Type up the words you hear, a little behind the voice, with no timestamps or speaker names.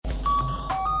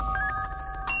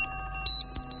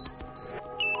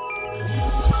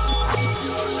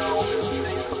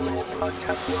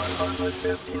Podcast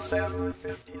 157.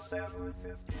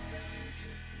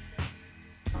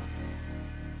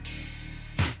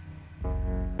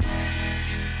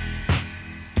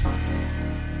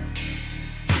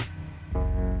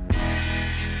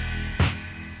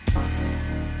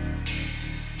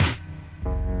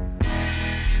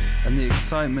 And the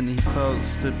excitement he felt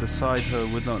stood beside her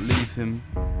would not leave him,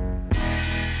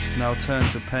 now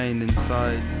turned to pain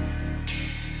inside,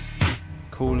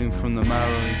 calling from the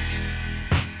marrow.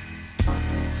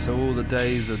 So all the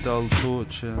days are dull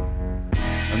torture,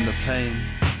 and the pain,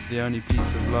 the only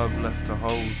piece of love left to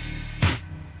hold.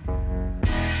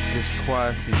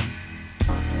 Disquieting,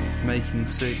 making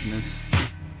sickness,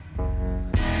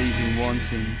 leaving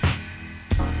wanting,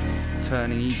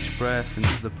 turning each breath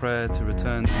into the prayer to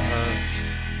return to her.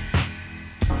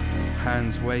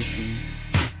 Hands waiting,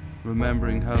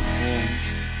 remembering her form.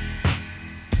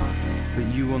 But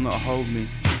you will not hold me.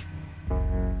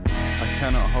 I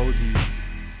cannot hold you.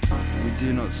 We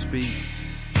do not speak.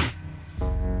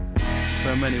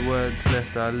 So many words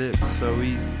left our lips so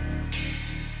easy.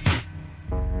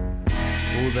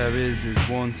 All there is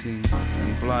wanting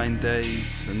and blind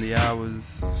days and the hours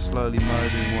slowly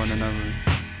murdering one another.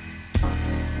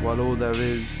 While all there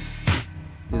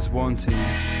is wanting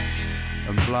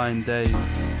and blind days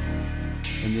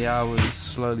and the hours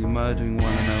slowly murdering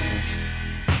one another.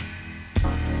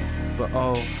 But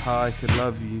oh, how I could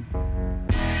love you.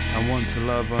 I want to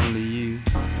love only you.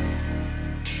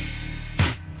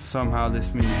 Somehow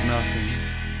this means nothing,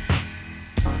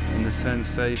 and the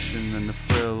sensation and the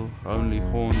thrill only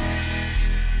haunt.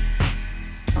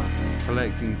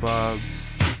 Collecting barbs,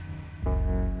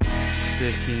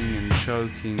 sticking and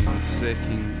choking and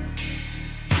sicking.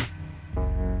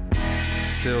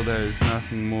 Still there is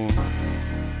nothing more.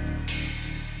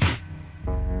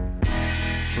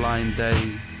 Blind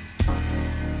days,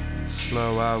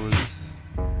 slow hours.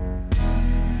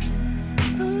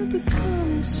 I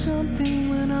become something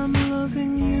when I'm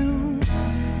loving you.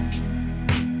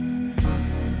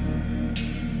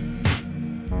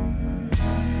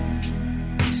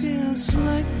 Tears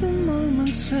like the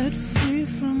moment set free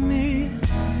from me.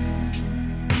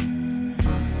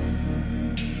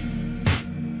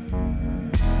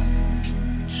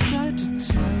 Tried to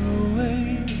tear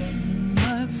away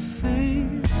my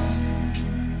face.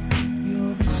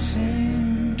 You're the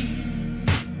same.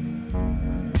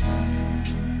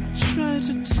 Tried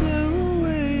to tear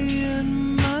away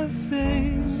in my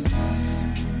face.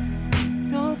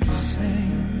 You're the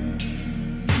same.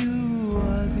 You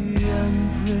are the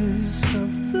empress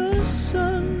of the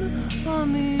sun.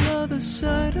 On the other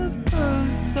side of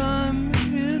earth, I'm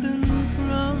hidden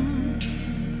from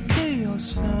the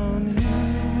chaos found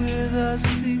here with our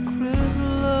secret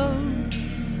love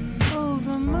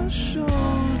over my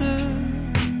shoulder.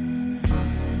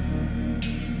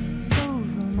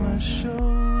 Over my shoulder.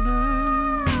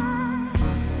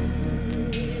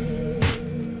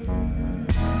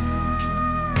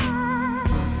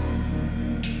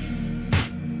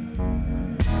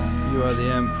 You are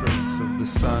the empress of the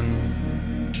sun,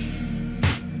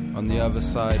 on the other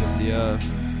side of the earth,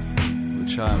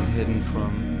 which I am hidden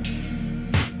from,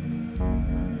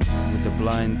 with the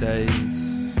blind days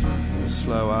and the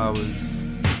slow hours,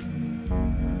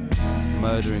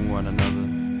 murdering one another.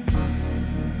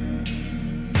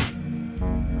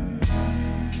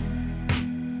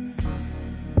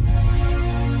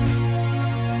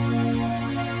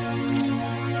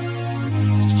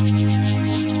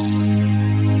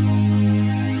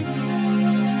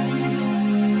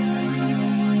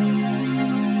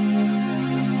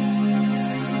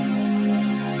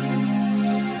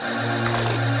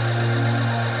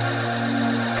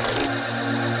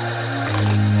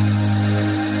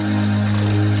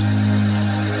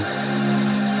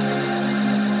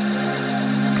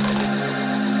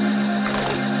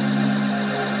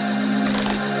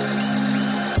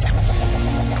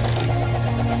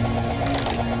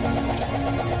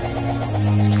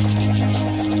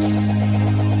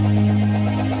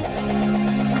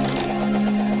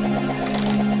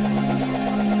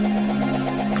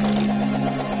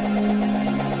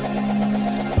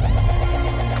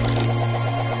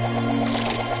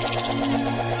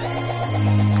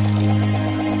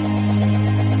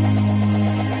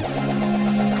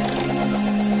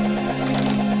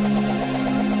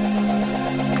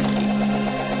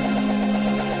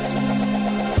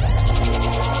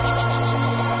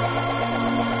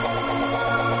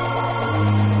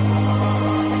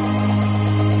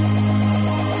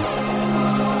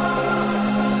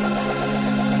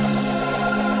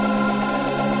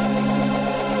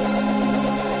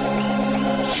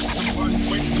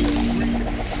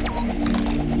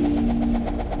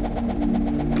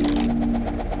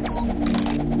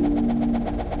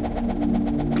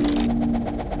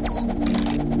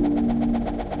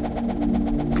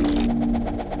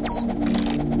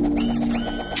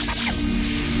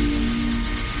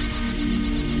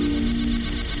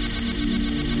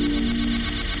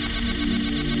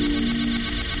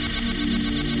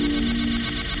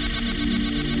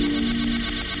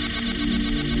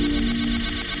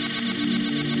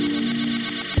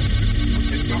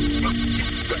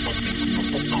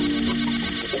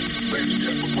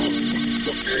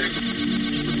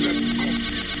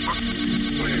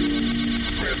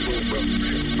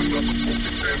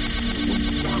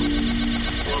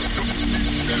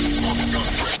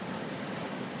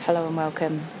 Hello and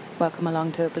welcome. Welcome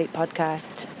along to a Bleep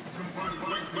podcast.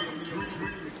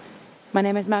 My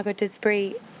name is Margot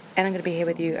Didsbury and I'm going to be here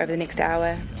with you over the next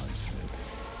hour,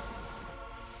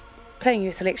 playing you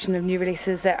a selection of new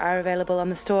releases that are available on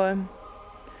the store.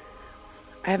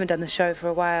 I haven't done the show for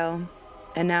a while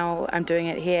and now I'm doing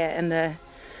it here in the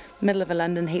middle of a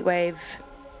London heatwave.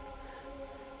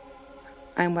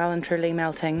 I'm well and truly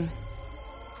melting.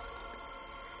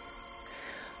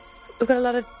 We've got a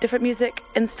lot of different music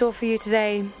in store for you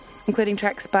today, including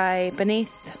tracks by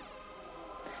Beneath,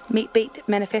 Meat Beat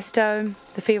Manifesto,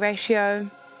 The Fee Ratio,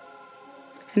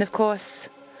 and of course,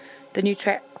 the new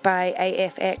track by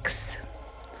AFX.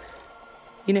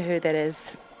 You know who that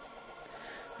is.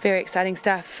 Very exciting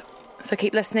stuff. So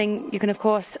keep listening. You can, of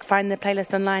course, find the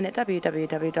playlist online at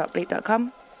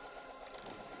www.bleep.com.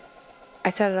 I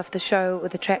started off the show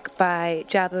with a track by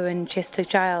Jabu and Chester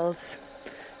Giles.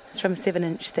 It's from a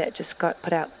 7-inch that just got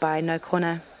put out by No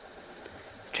Corner.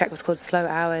 The track was called Slow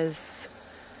Hours.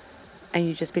 And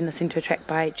you've just been listening to a track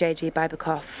by J.G.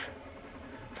 Bibikoff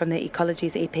from the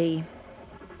Ecologies EP.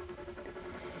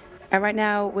 And right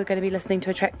now we're going to be listening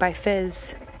to a track by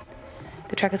Fizz.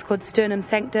 The track is called Sternum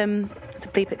Sanctum. It's a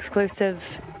Bleep exclusive.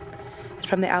 It's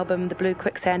from the album The Blue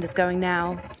Quicksand Is Going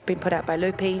Now. It's been put out by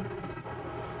Loopy.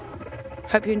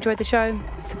 Hope you enjoyed the show.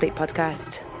 It's a Bleep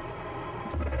podcast.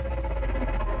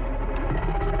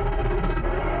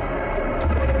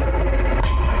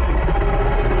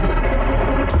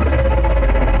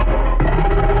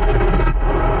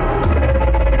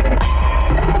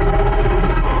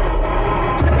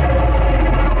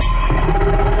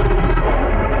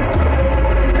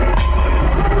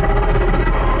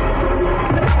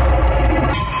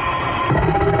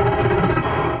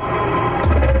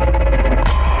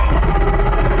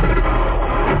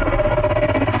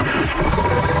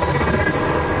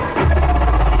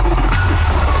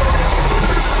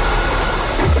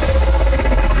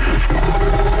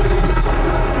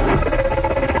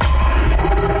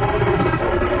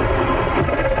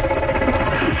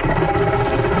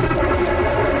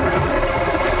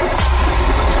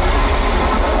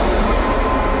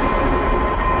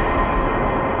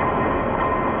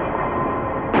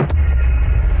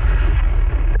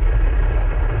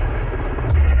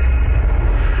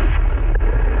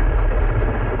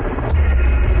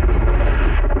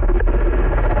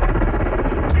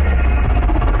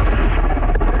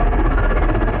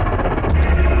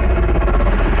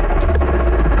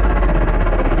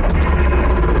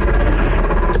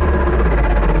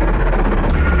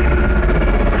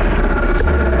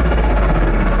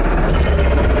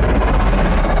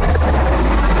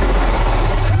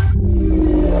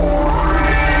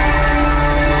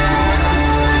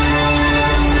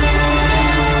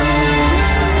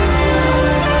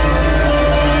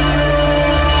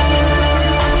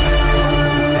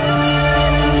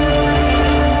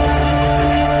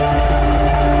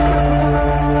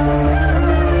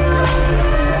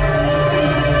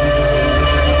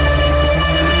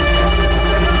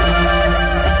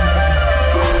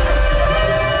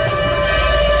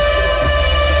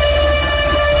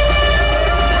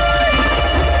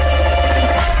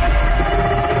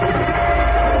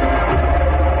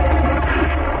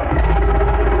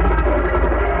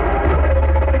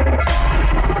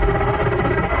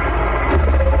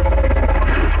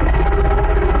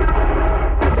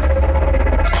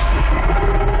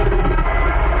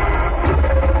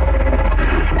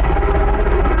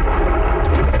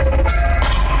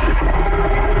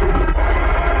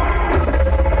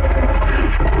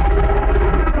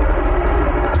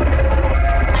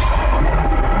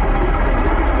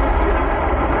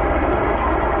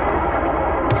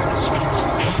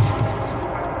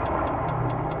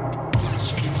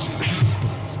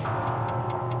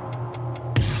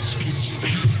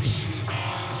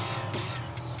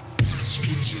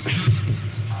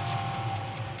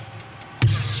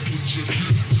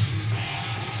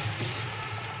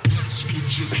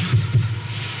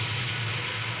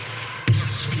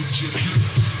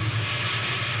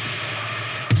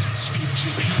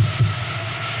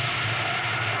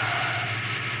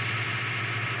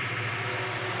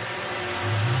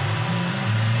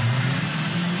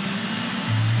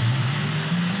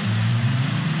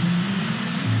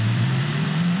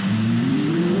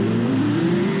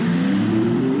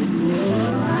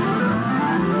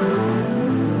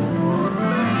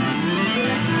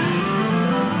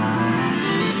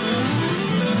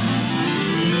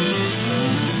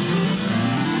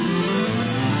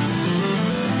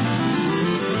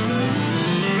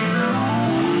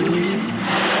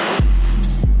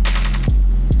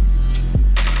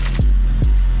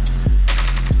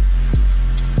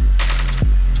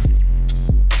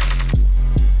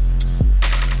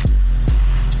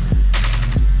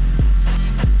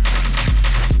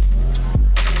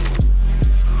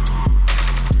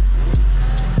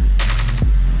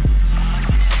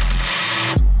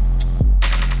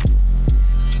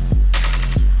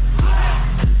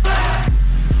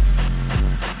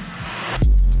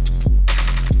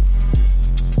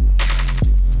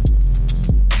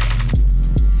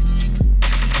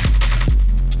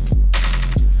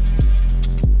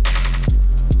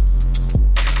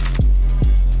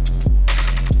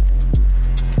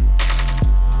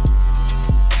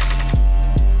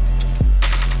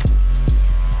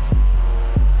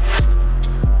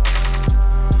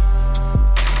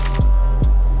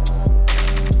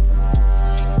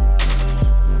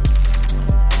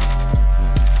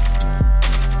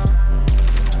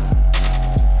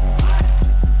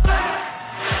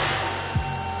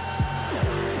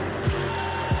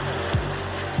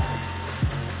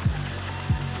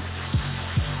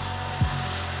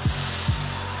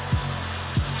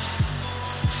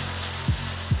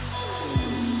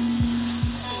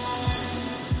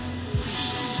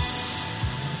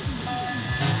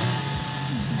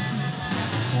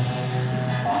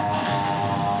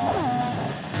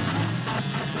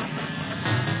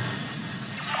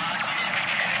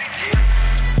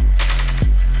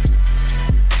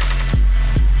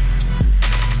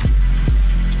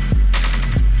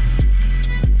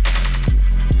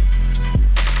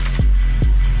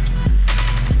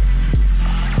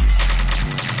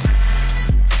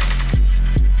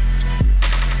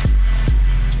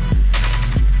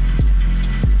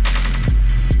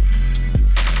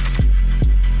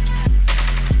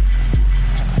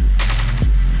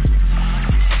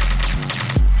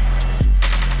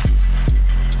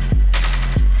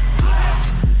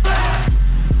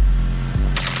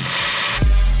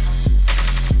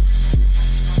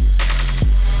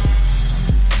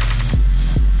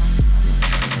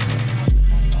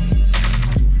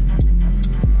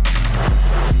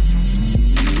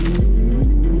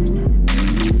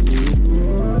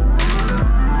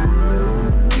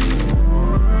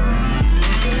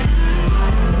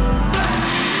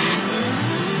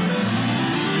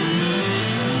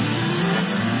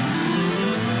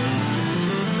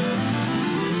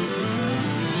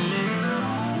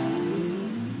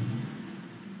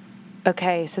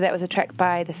 Okay, so that was a track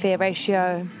by The Fair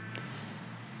Ratio.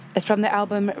 It's from the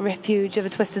album Refuge of a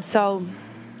Twisted Soul.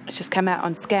 It's just come out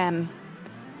on Scam.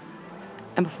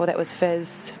 And before that was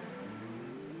Fizz.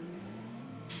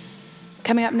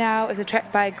 Coming up now is a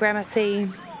track by Gramercy.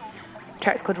 The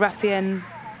track's called Ruffian.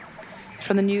 It's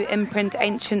from the new imprint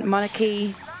Ancient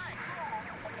Monarchy,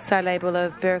 side label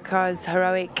of Burkhar's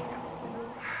Heroic.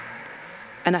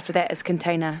 And after that is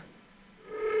Container.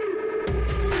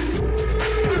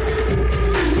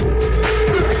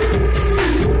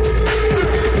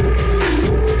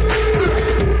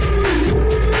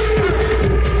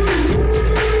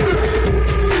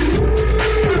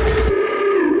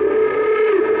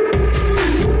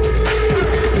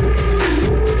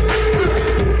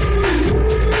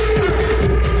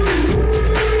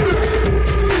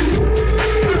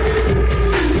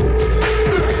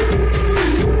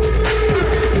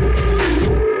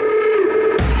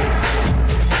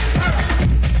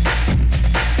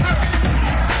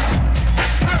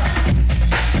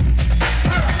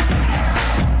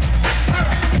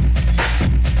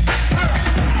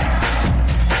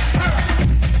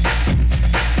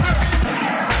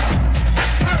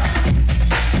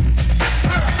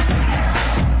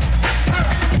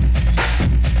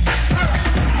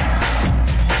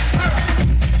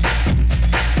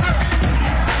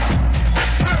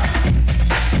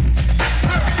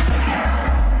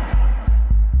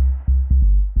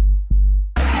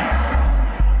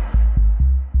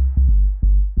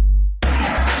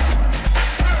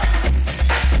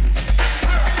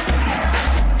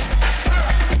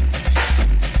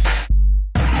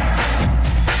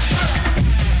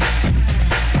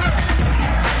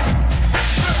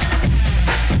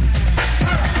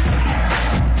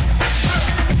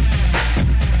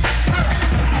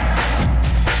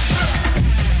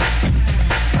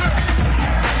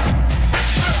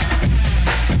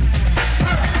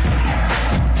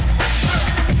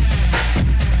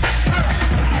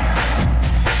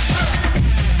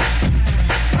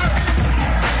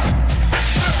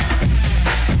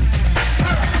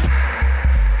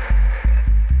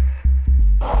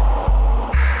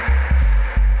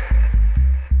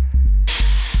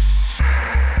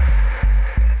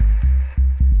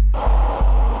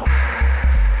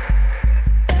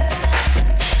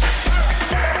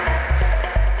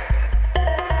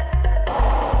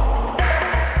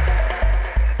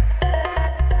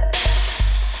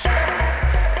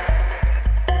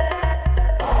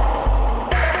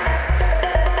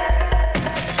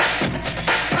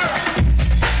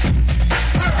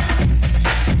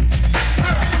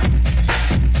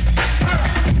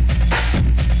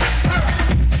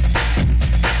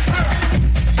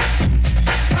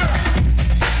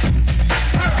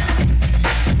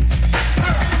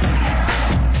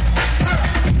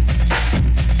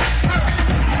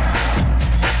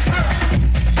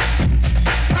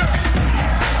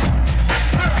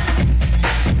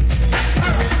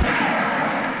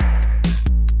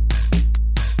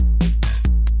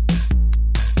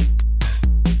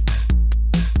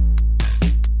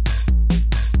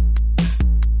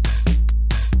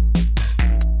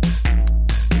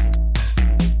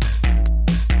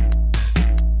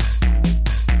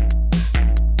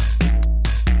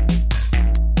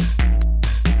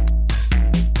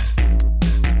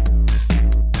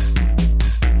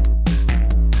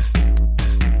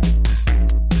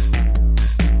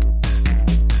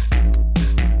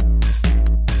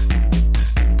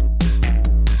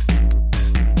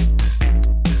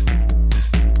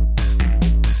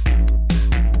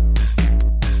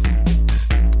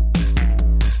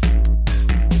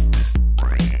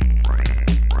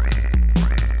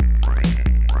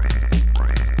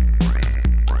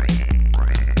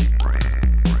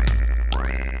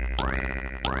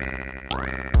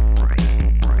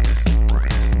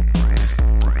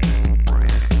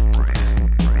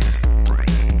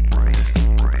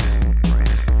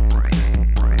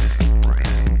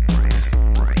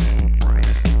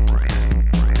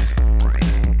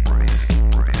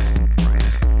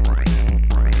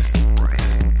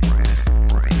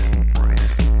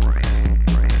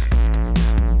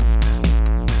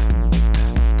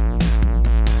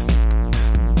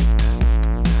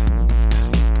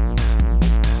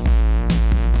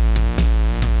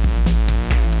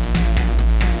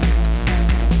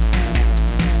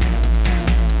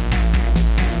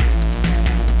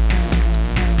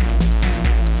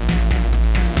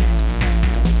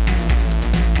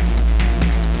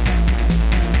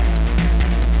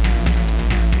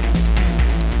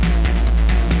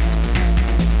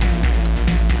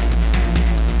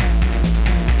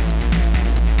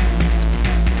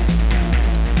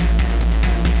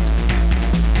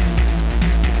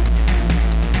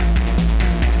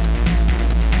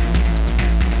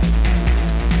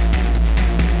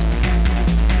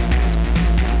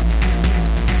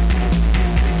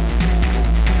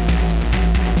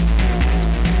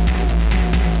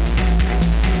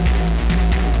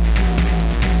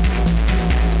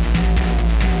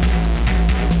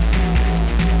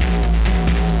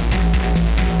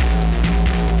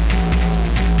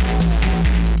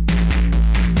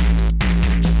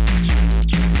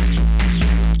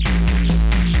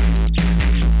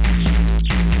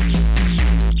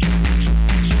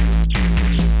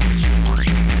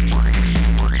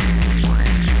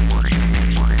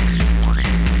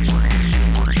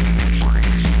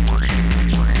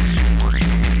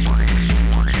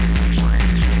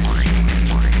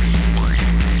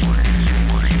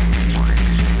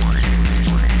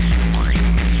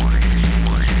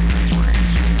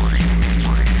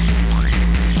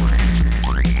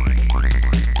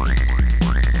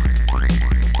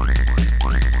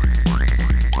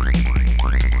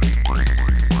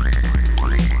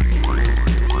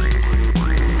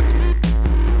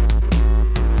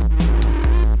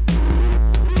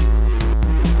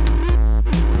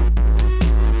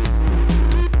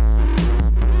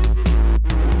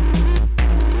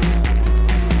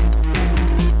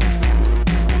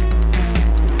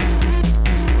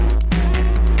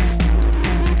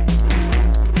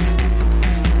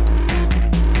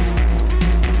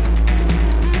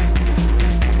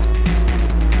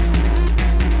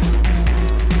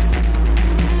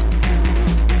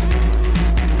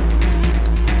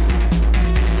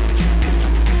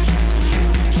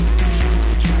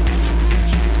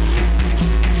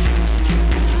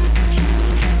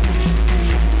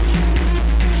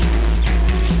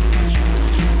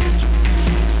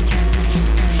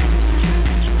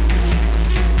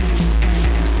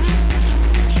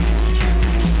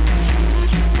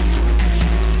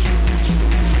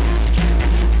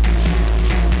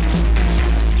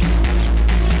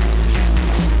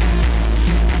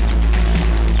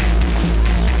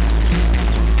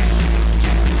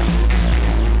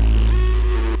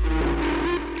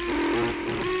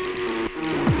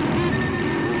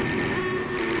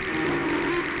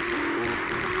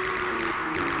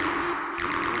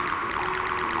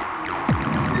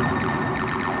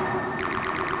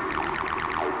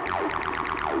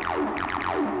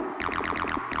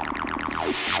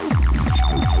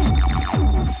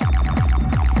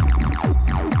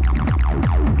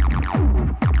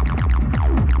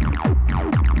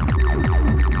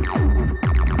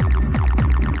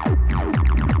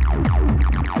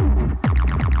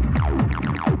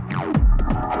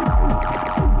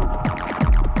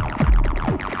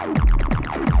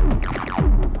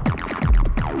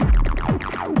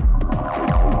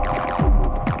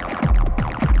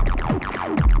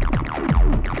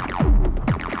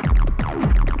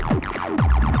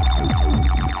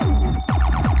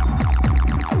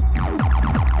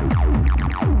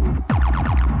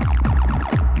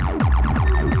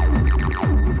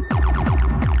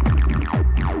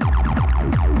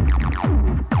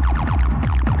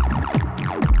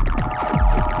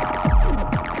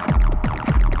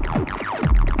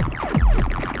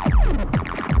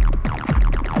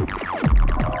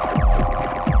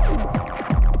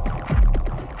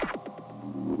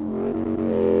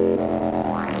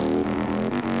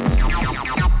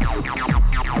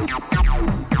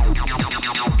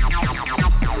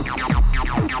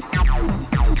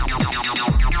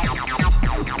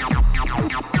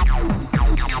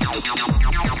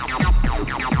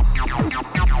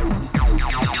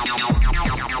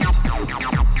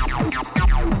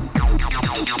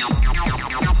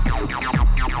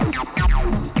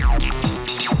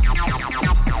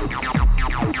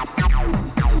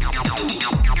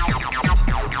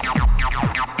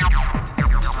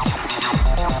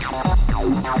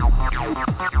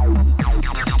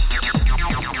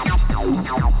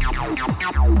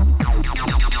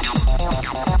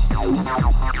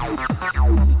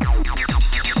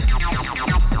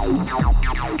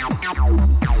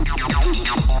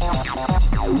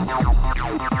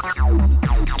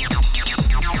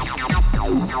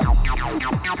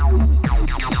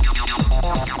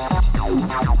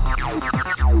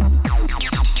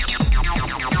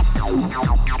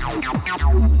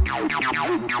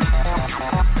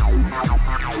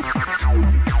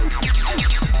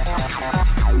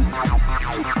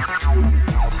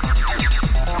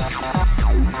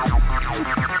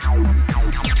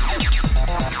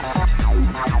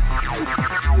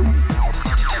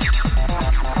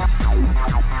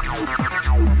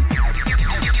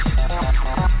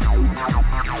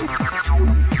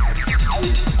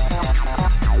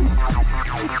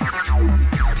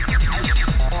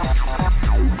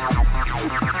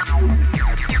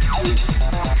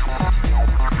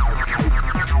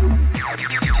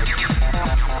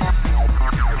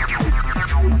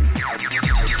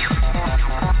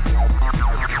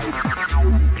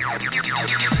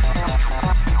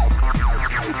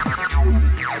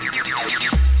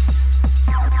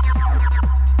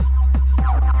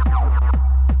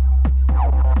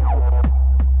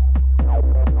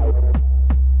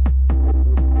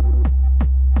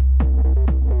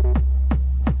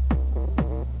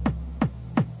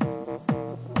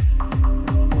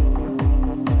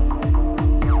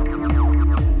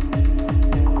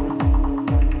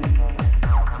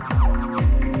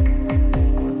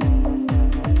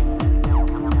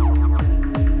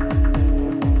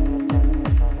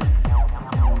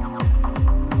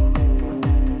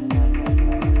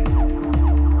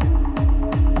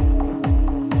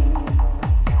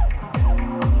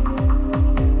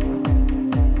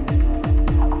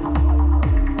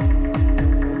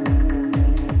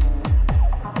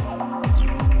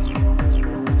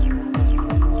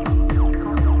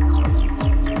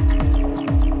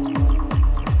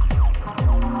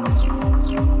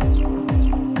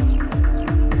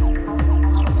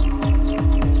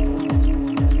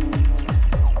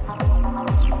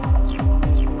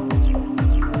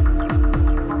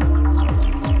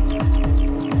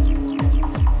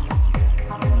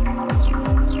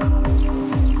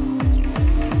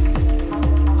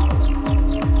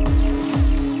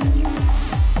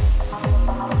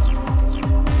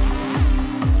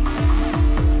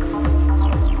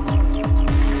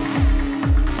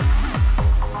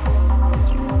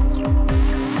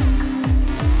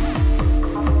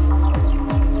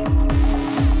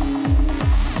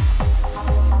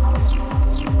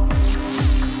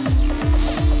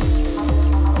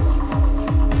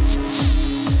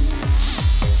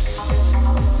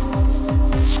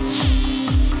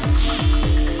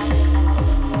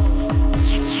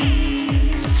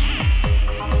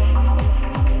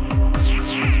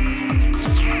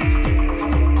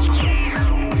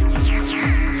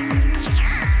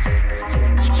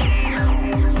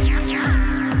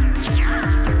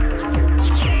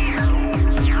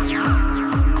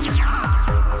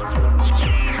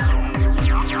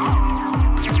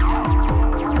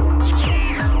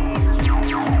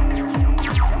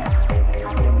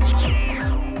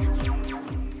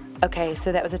 Okay,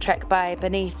 so that was a track by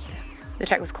Beneath. The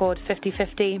track was called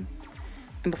 50/50.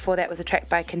 And before that was a track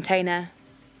by Container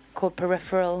called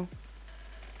Peripheral.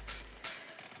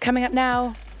 Coming up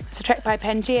now, it's a track by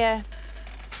Pangea.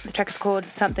 The track is called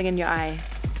Something in Your Eye.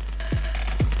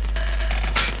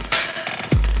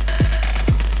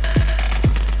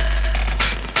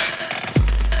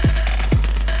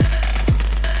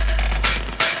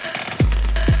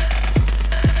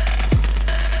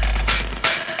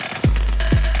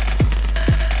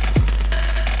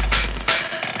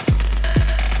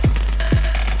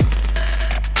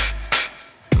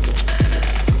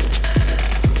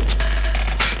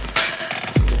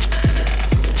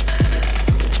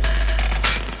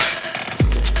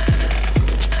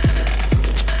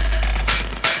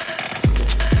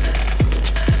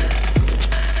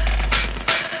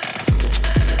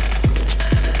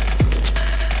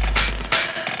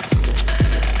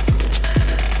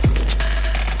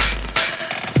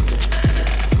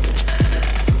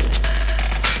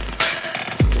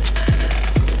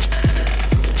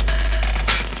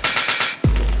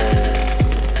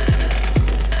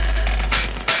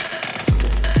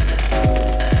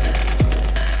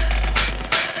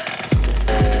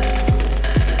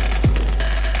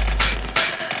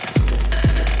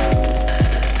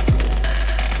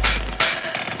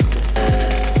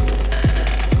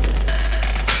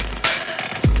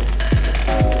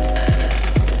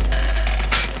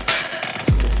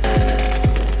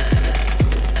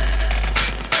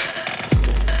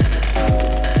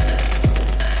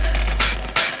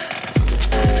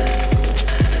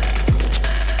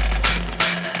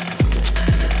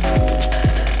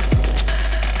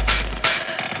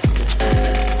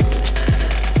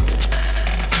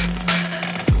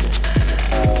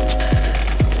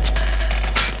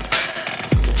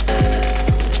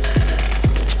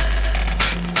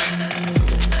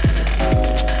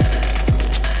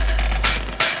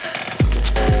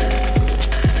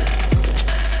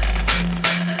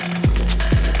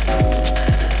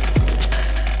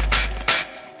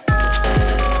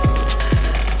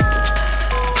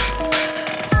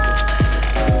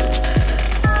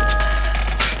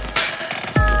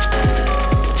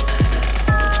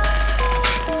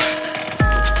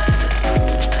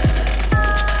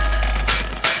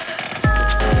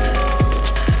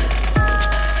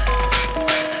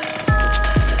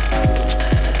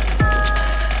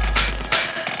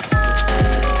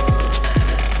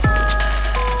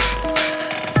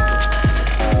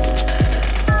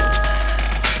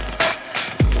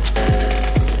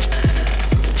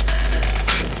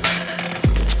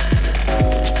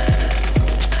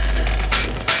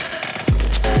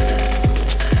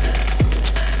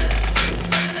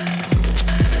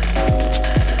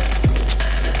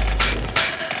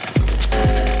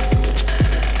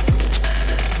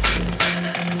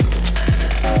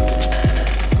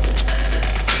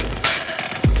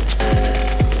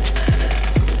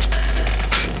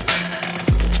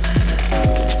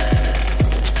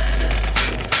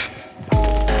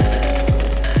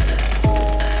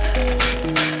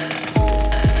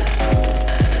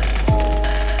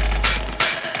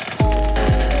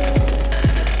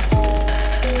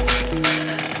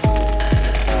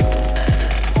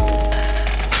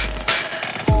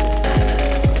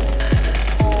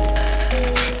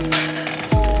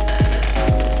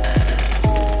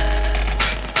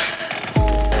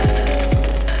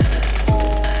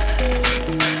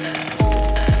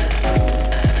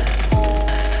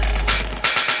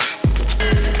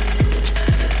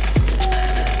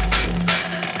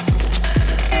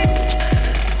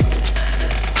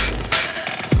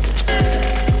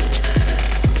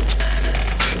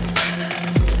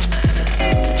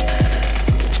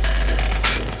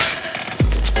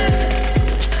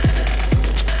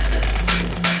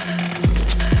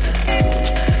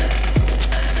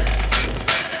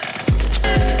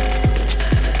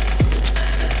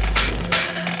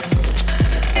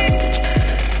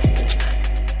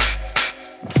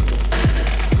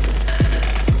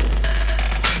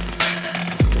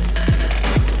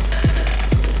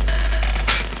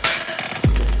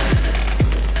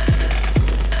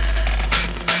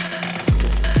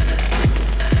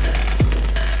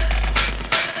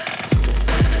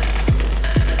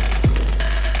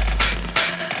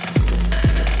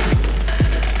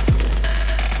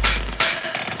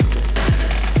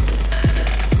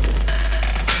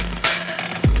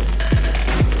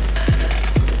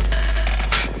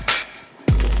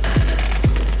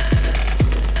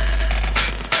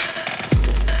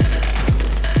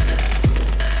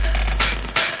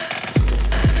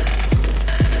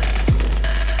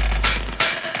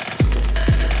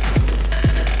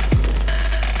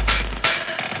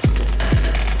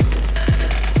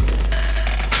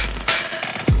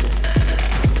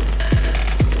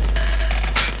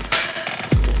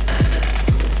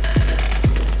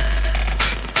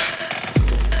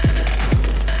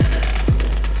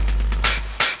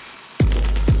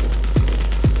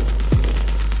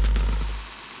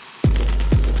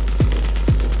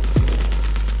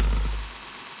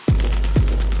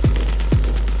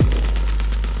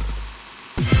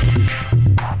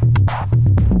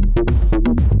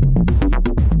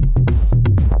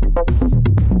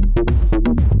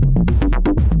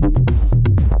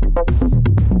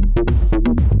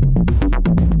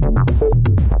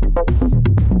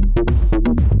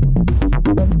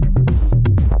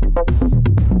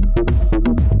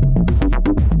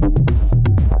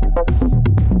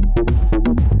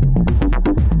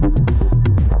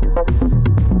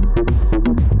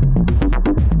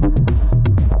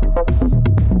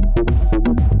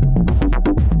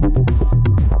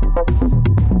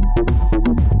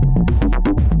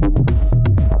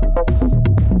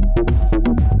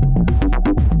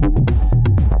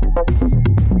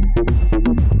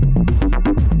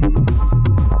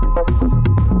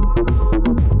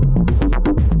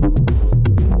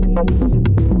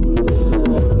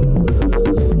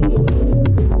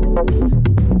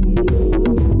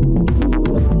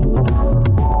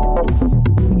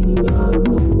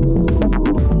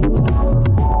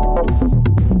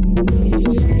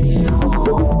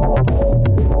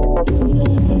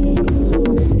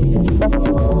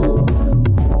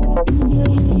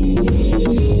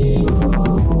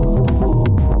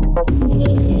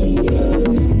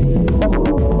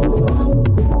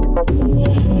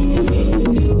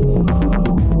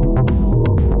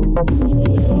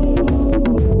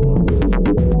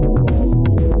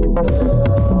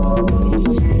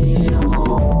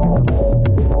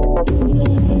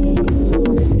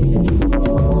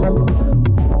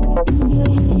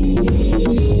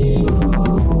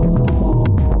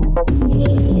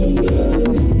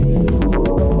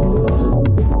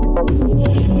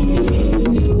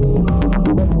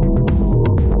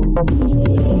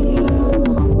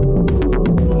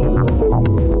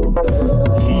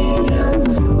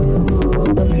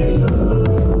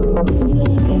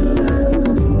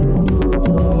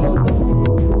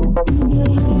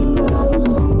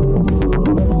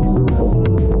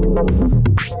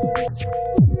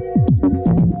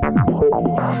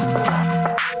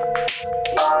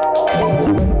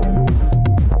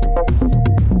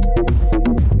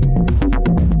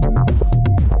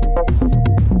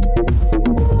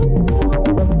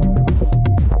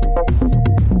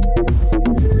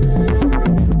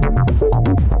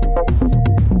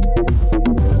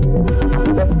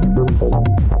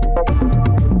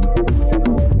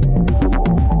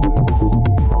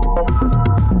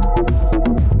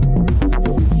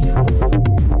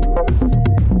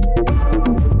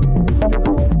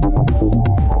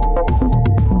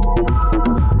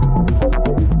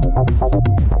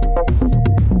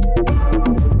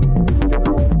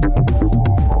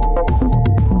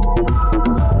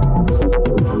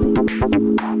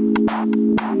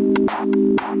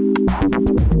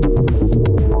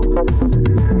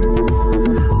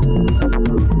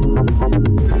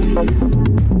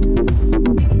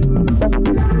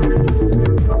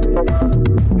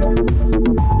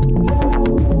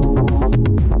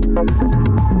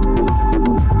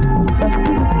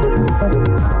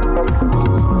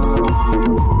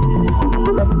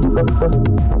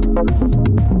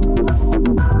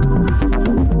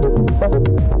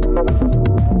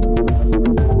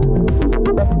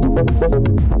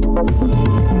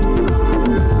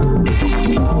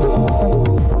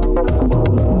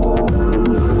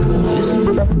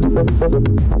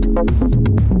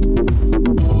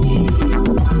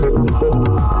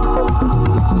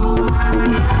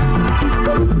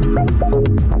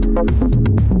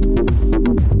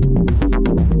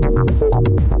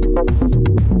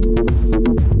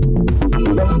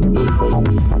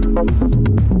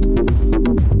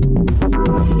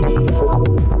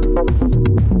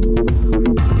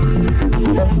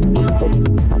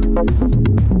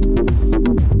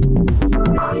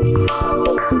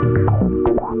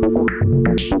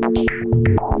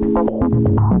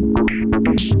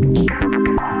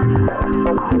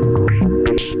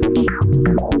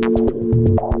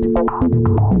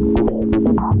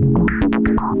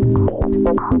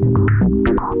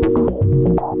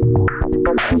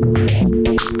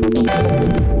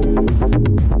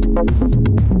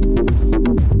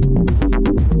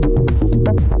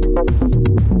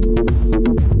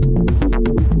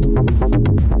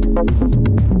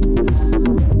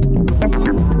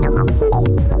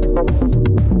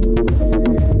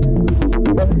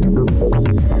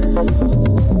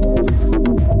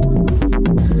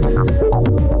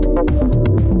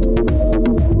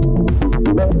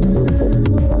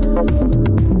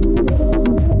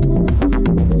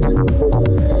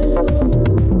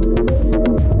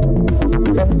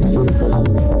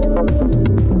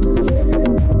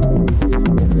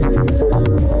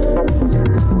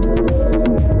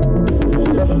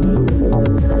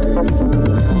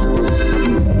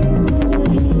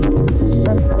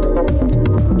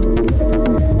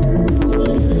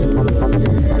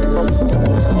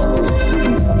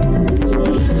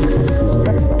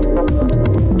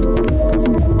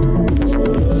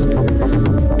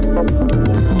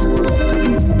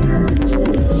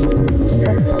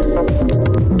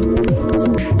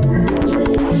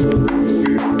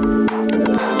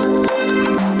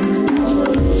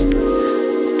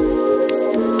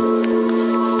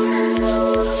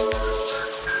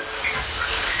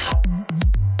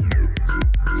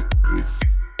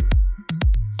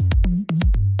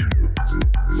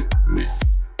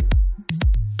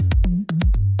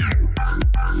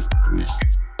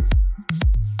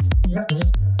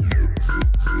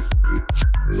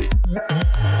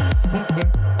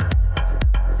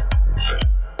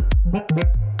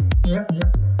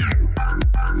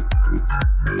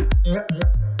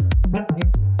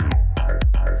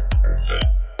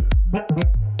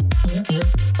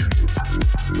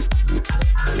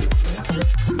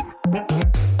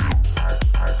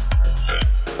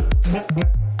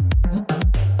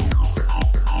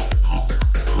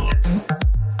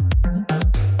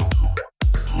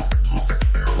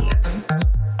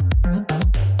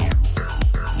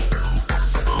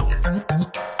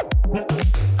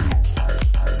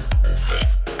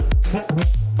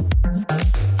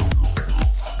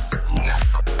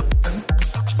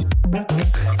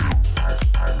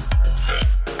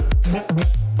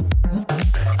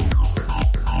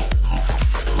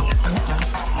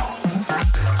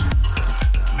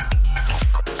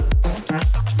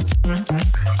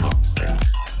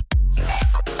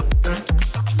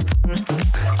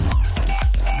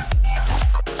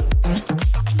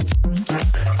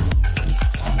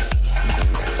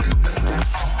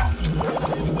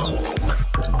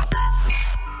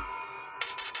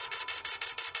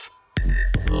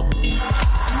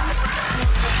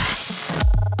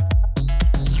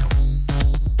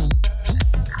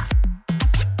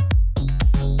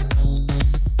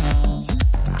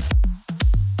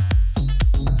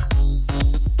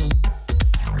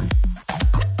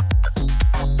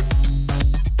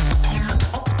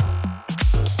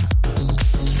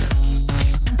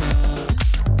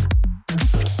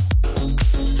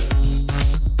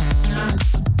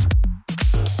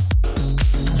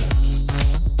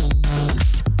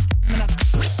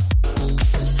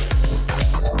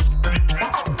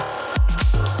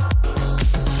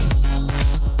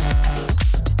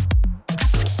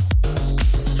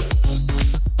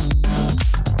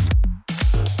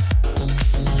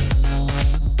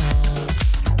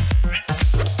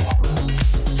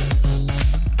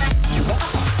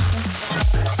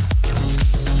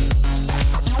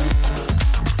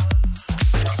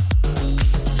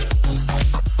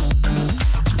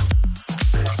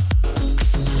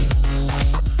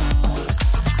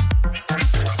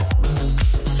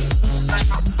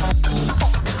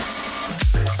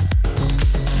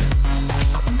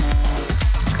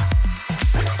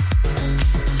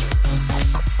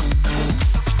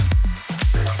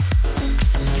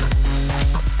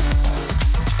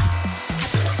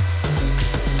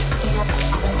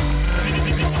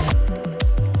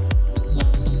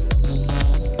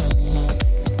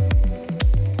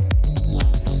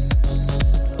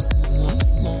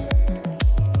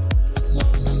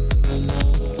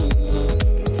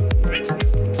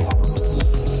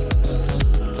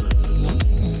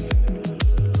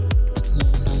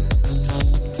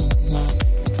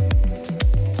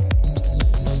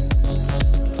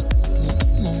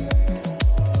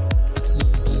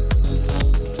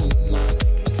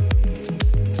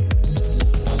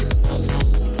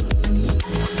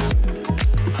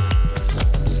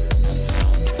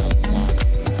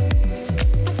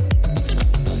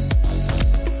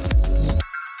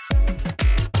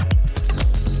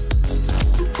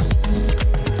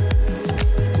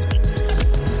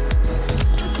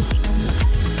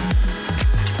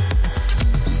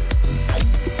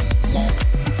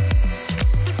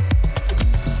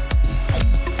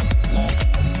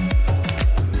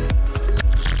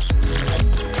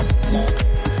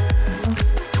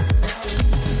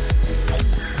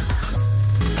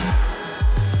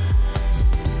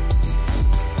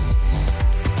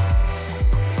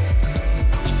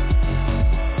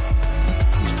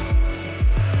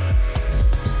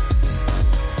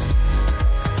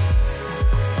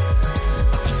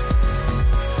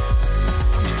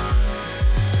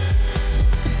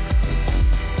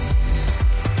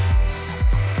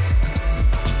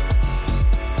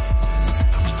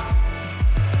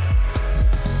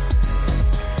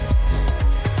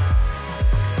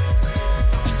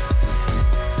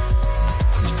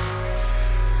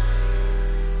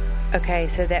 Okay,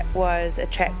 so that was a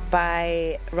track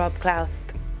by Rob Clouth.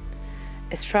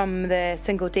 It's from the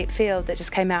single Deep Field that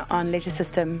just came out on Leisure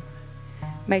System.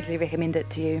 Majorly recommend it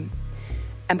to you.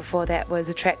 And before that was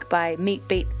a track by Meat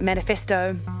Beat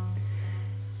Manifesto.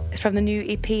 It's from the new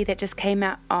EP that just came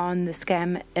out on the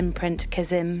Scam imprint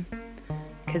Kazimo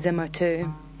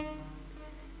 2.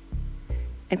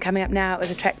 And coming up now is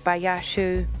a track by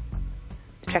Yashu.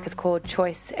 The track is called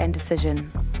Choice and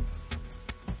Decision.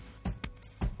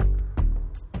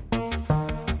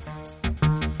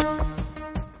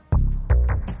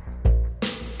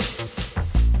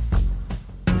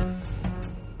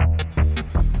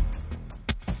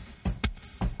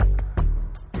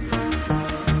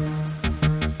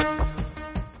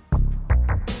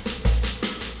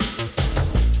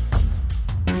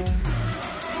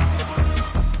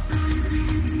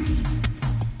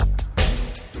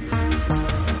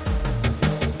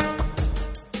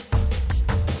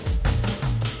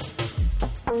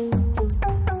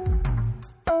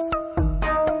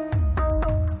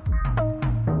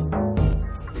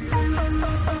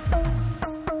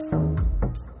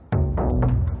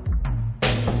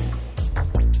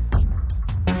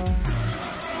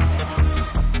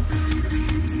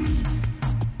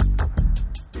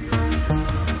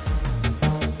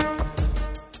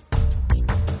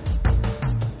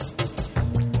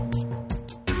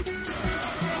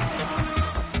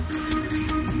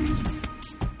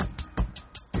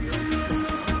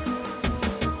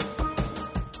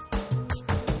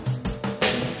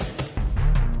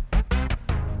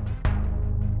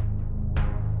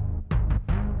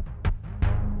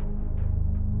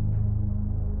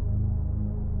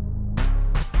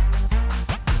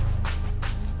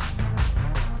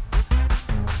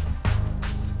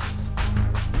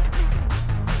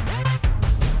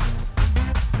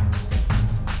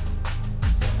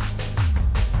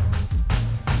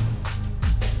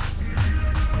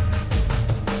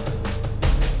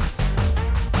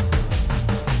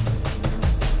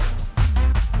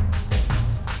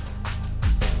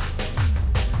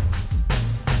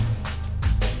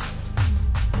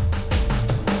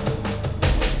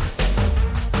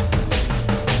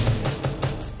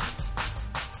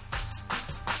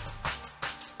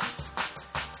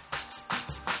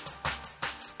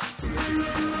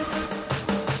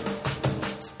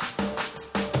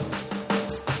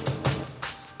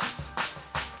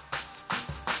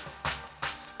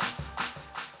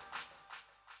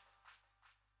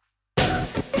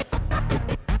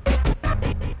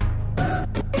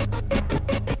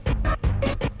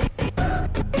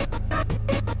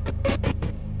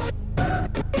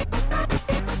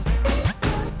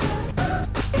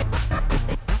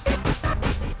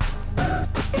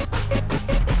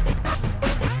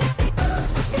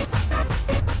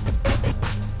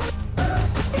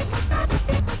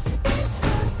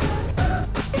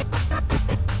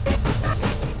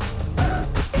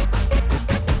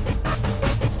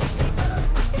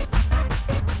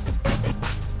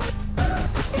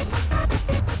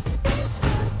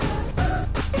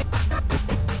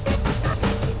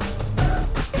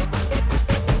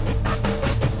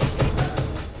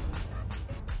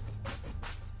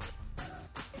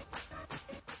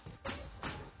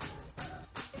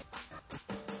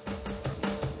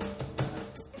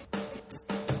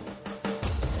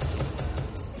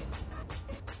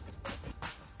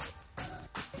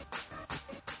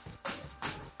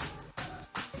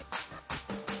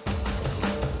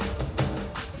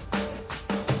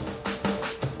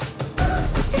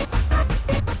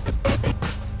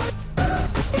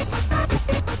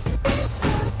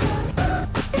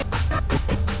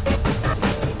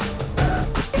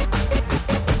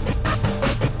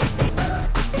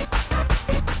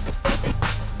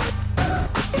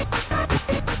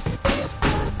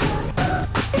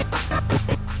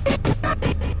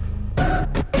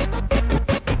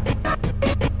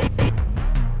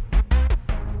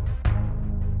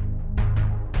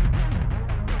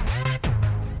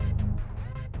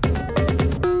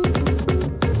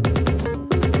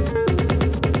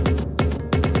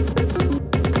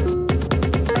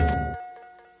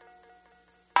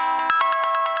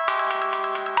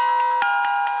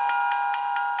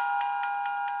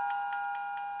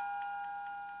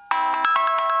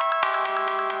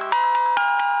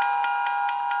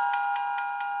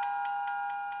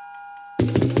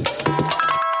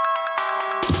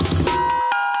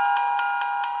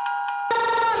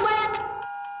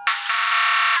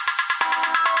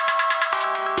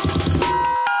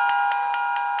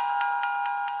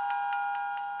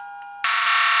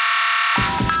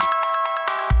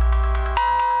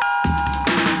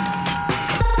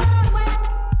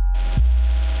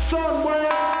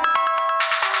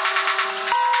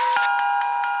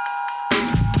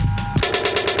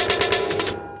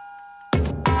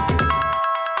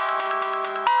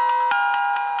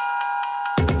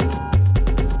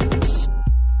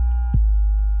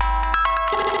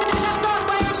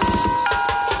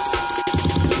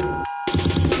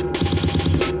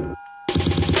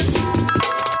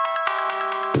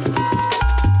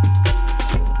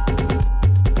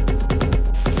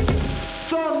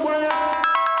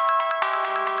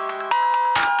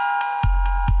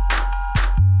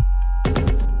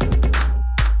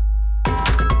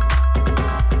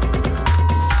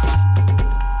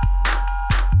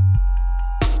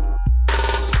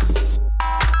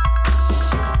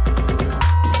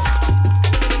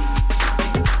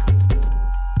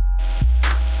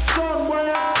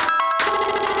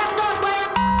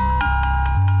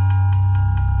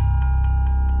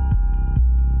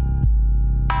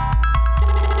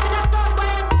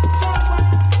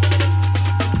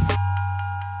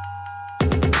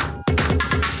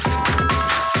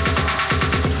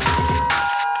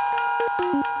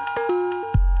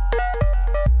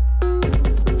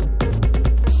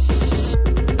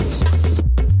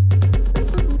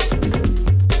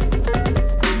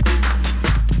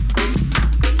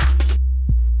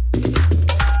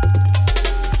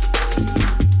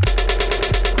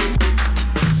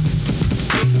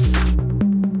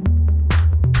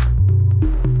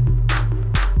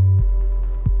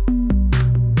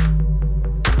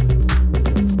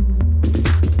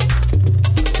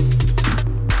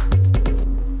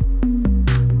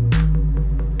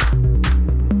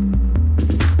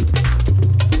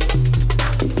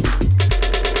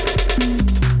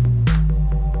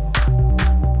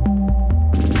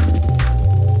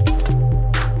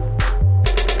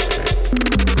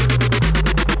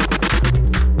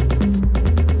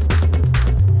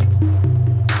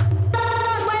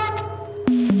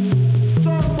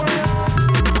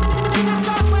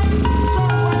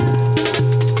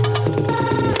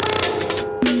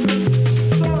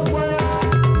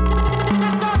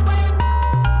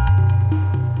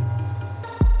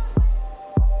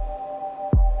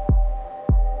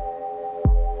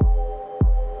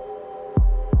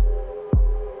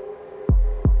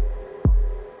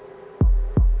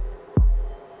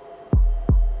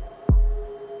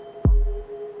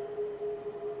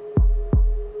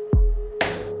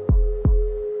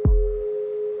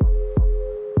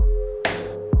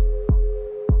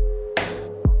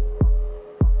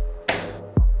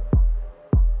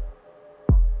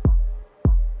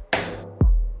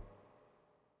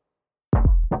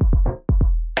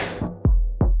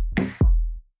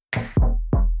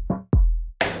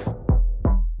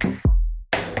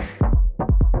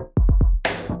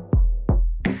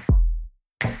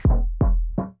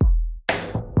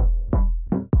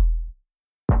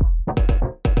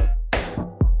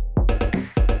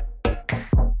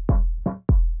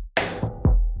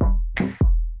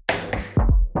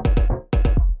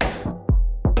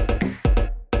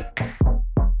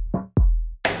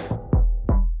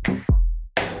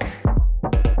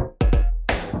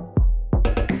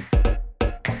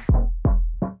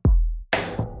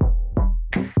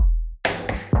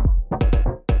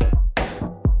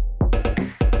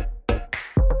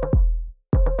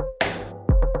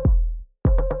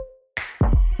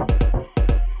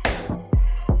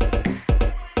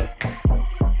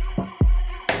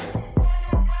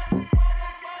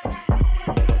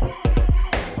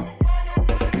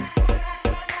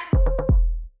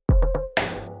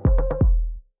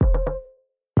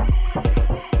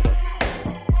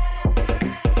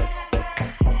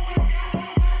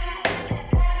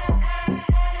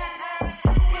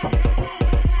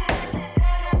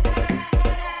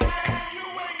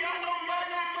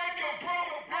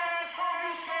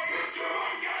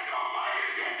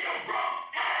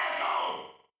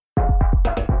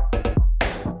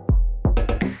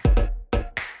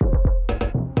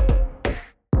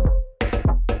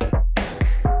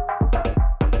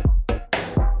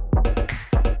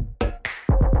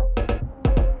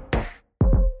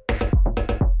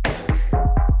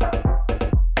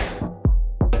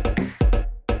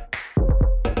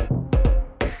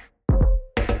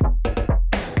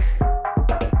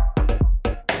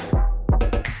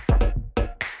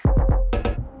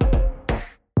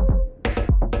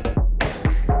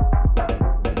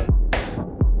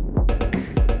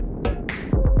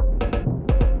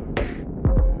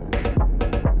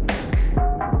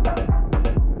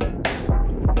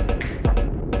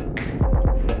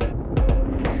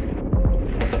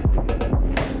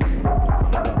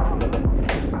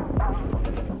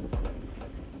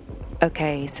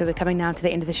 Okay, so we're coming now to the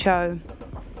end of the show.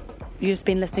 You've just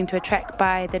been listening to a track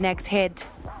by The Nag's Head.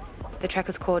 The track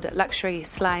was called Luxury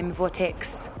Slime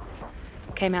Vortex.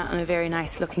 Came out on a very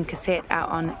nice looking cassette out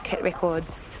on Kit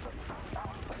Records.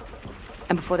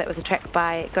 And before that was a track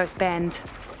by Ghost Band,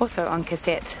 also on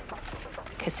cassette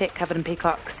covered in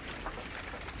peacocks.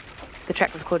 The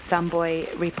track was called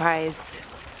Soundboy Reprise.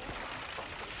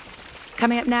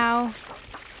 Coming up now,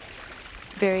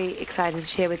 very excited to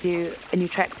share with you a new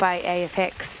track by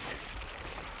AFX.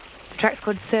 The track's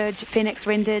called Surge Phoenix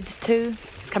Rendered 2.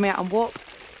 It's coming out on Warp.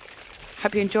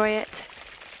 Hope you enjoy it.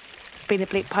 It's been a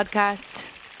Bleep podcast.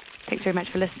 Thanks very much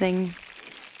for listening,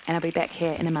 and I'll be back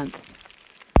here in a month.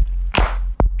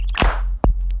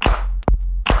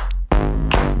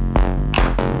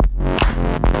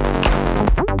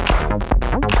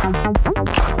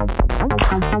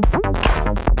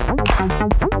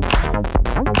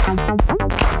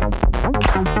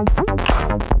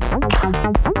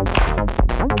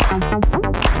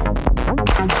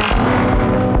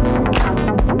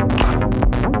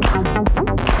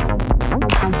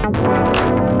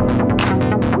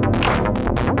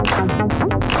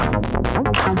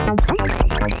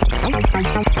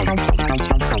 Thank you.